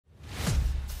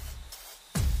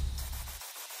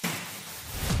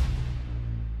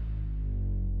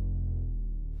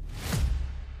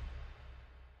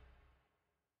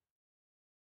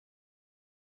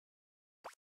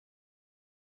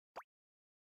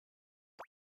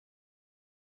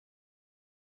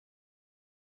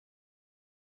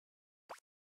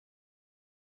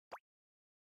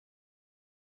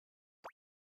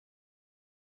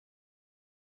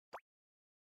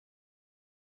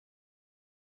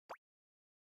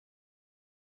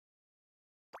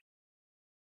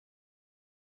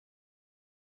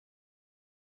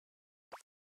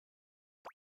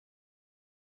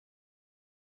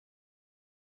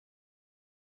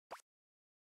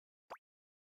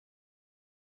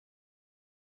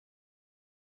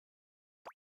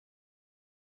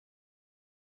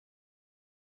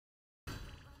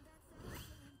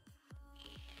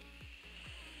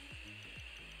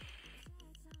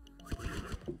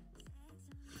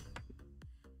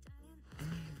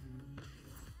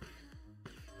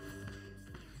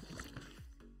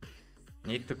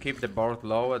Need to keep the board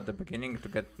low at the beginning to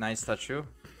get nice statue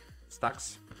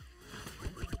stacks.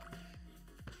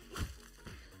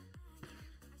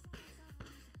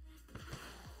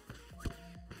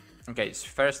 Okay, so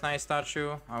first nice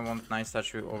statue. I want nice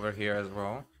statue over here as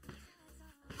well.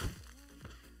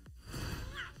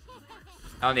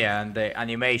 Oh yeah, and the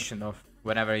animation of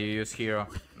whenever you use hero.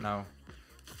 No.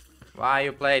 Why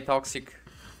you play toxic?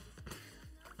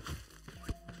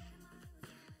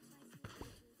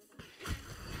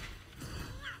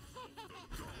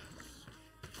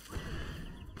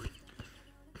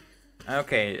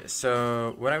 Okay,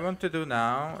 so what I want to do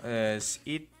now is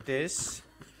eat this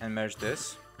and merge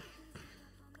this.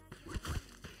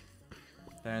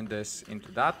 Turn this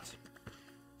into that.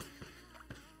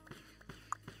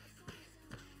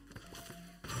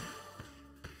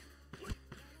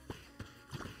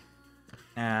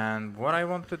 And what I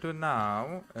want to do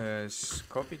now is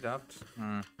copy that.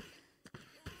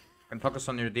 And focus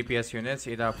on your DPS units,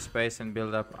 eat up space and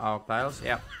build up our tiles.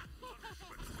 Yeah.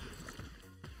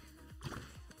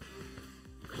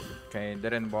 Okay,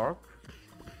 didn't work.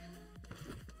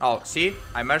 Oh, see?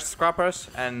 I merged scrappers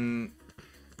and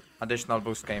additional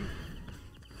boost came.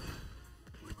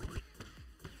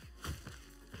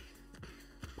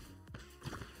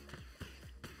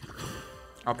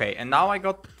 Okay, and now I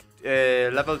got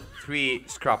level 3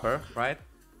 scrapper, right?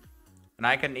 And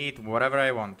I can eat whatever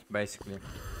I want, basically.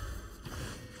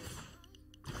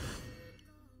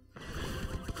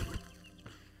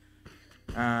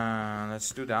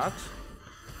 Let's do that.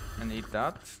 And eat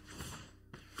that.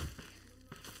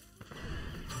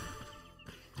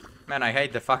 Man, I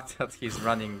hate the fact that he's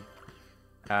running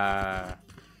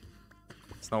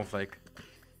Snowflake.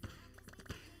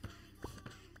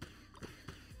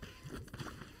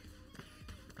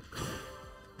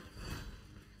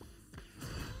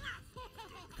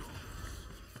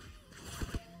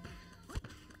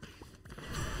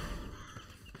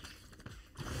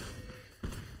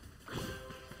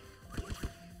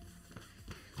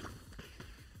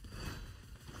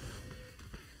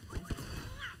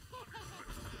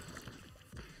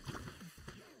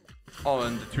 Oh,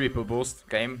 and the triple boost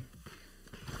came.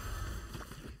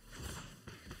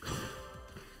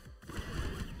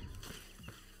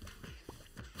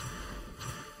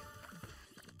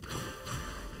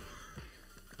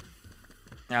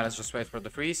 Yeah, let's just wait for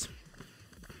the freeze.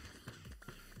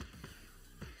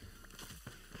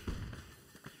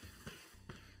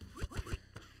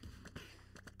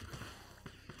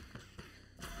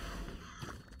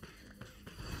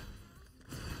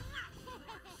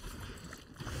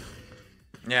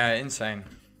 Yeah, insane.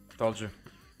 Told you.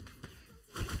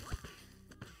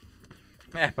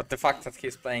 Yeah, but the fact that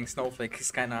he's playing Snowflake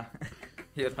is kinda,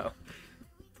 you know,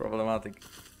 problematic.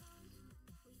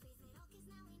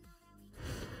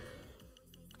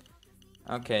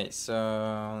 Okay,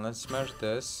 so let's merge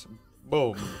this.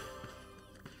 Boom.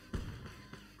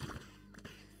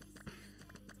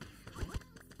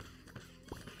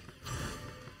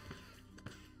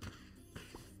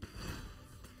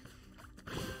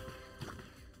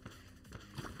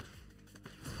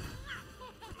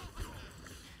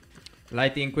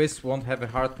 Light Inquis won't have a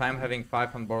hard time having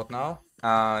 5 on board now.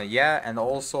 Yeah, and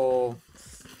also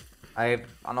I have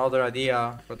another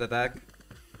idea for the deck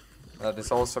that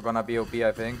is also gonna be OP,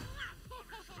 I think.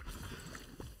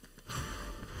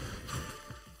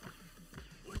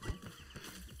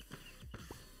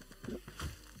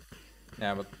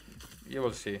 Yeah, but you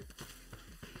will see.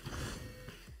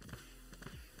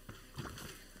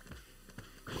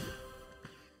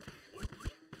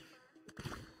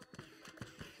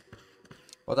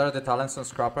 What are the talents on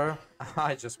Scrapper?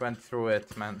 I just went through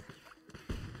it, man.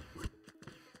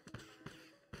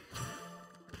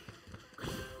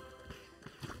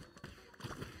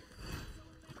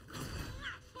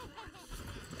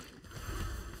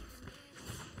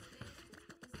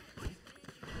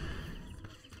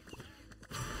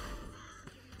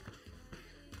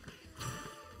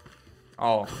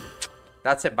 Oh,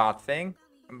 that's a bad thing,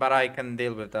 but I can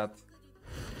deal with that.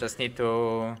 Just need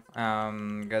to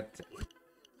get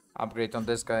upgrade on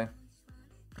this guy.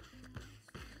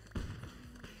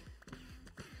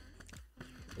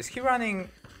 Is he running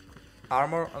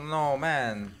armor? Oh, no,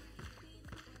 man.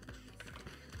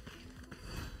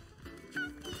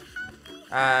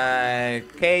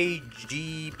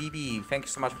 KGBB, thank you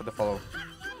so much for the follow.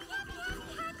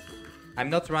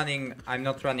 I'm not running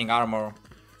armor,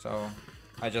 so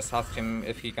I just asked him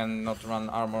if he can not run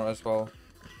armor as well.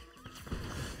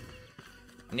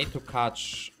 I need to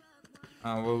catch.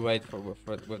 We'll wait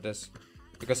with this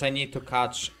because I need to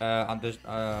catch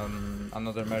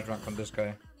another merge rank on this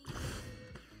guy.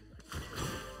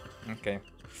 Okay.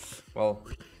 Well,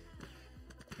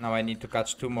 now I need to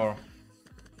catch 2 more.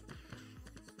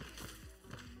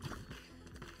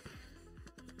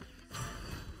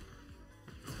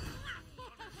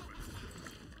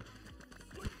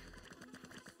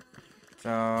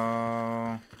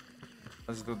 So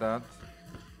let's do that.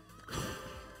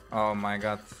 Oh my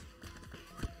god.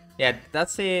 Yeah,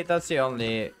 that's the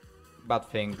only bad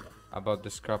thing about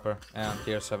this scrapper. Yeah,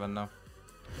 tier 7 now.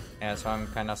 Yeah, so I'm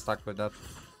kinda stuck with that.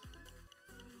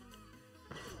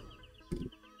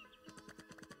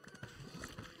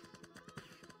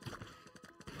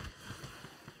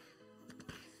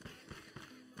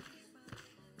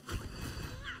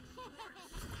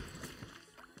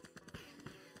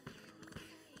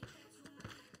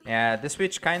 Yeah, this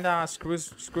switch kinda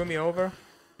screw me over.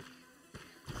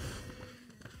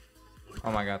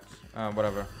 Oh my god.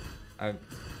 Whatever. I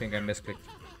think I misclicked.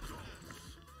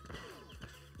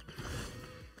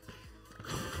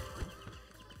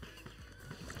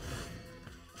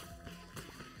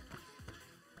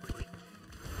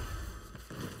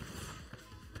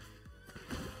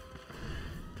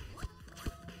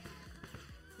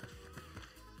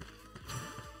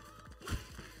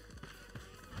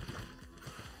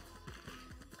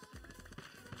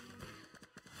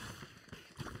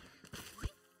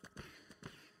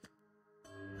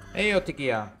 Hey yo,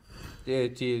 tequila.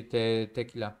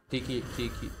 Tequila.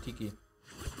 Tiki.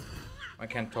 I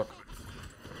can't talk.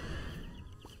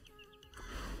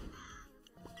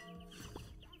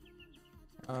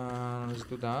 Let's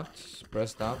do that.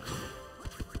 Press that.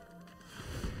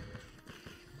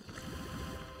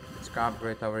 Let's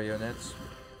upgrade our units.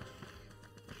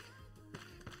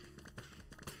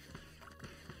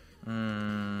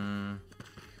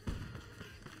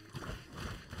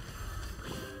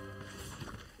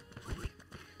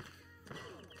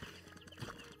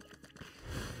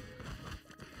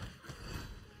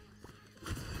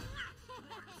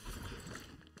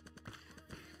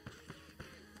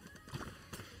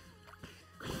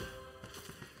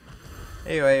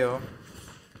 Ayo.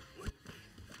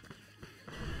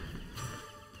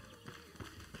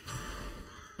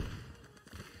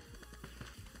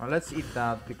 Well, let's eat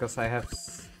that because I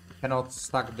cannot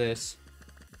stack this.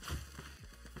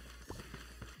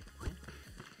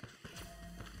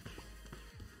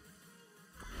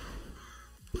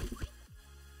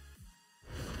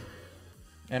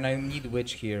 And I need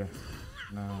witch here.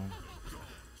 No.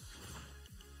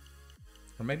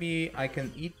 Or maybe I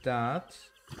can eat that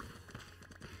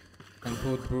and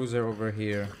put Bruiser over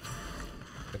here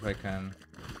if I can.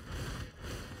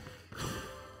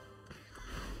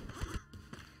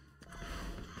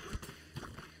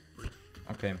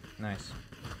 Okay, nice.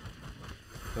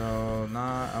 So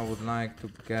now I would like to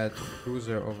get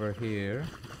Bruiser over here.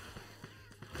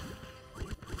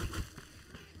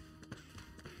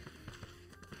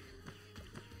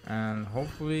 And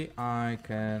hopefully I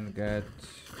can get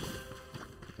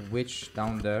witch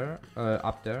down there,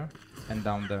 up there, and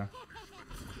down there.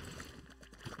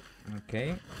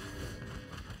 Okay.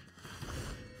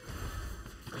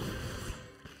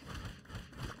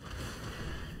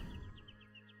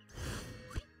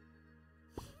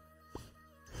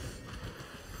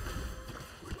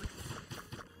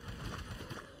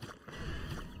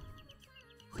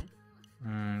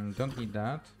 Don't need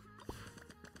that.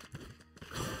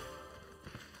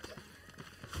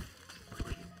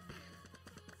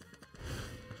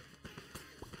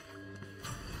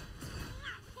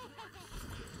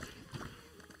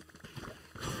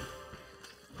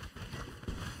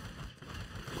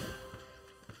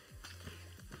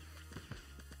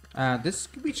 This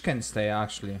witch can stay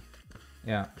actually.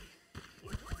 Yeah.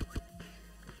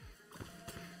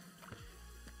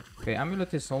 Okay,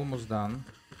 amulet is almost done.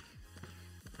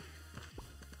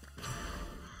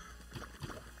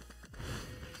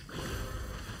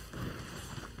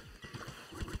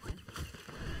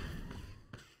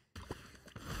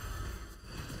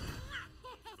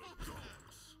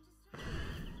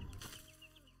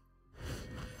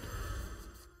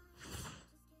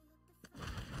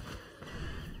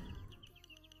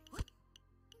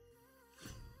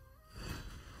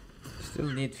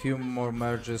 Still need few more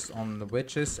merges on the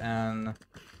witches and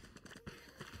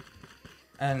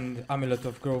amulet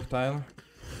of growth tile.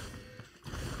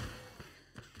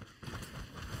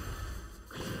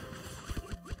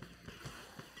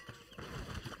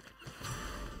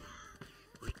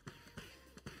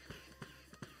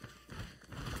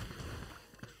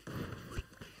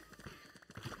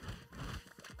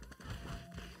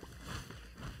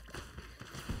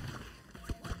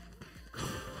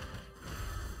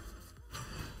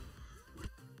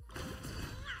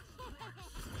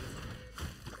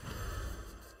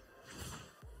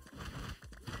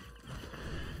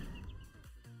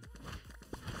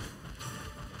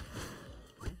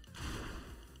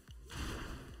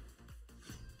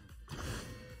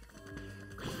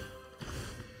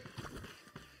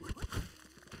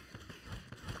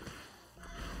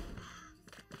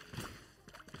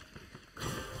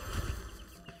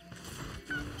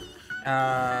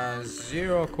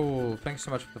 Zero, cool. Thanks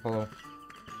so much for the follow.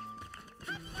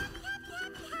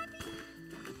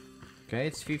 Okay,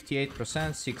 it's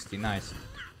 58%, 60, nice.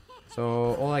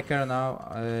 So all I care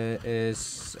now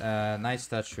is night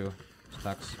statue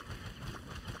stacks.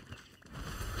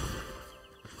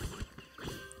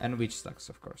 And witch stacks,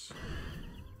 of course.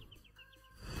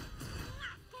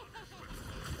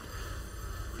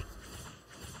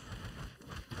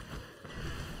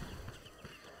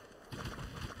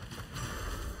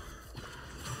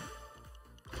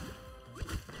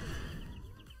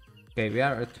 Okay, we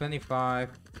are at 25.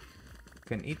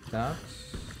 Can eat that.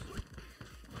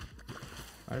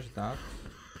 Where's that?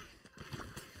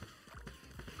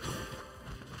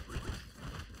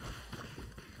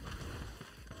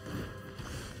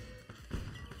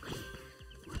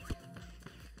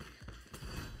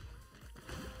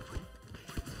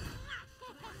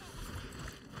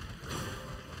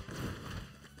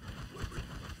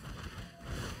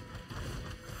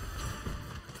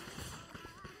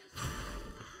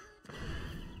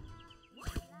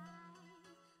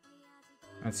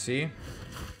 Let's see.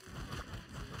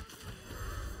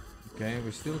 Okay,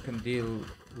 we still can deal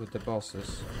with the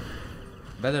bosses.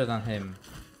 Better than him.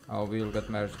 Oh, we'll get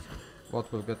merged. What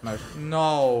will get merged?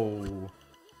 No!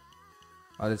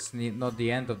 Well, it's not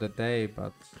the end of the day,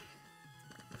 but...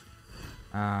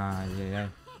 yeah.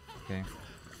 Okay.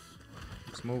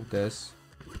 Let's move this.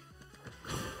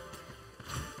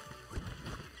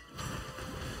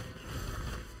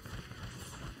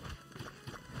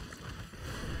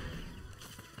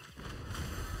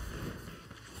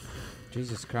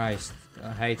 Jesus Christ,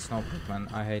 I hate Snowflake, man.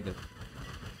 I hate it.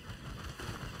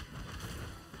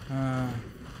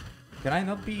 Can I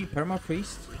not be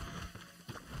perma-freezed?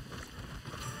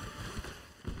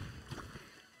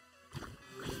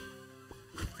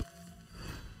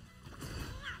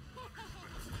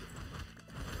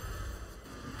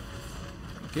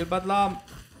 Kill Badlam!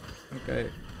 Okay.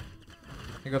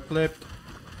 He got flipped.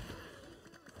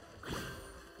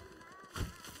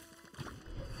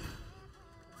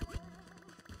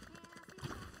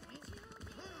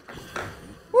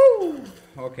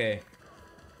 Okay.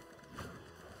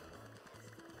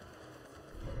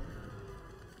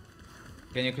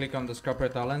 Can you click on the scrapper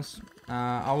talents?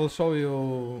 I will show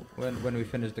you when we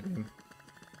finish the game.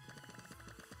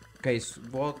 Okay, so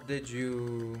what did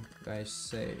you guys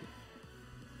say?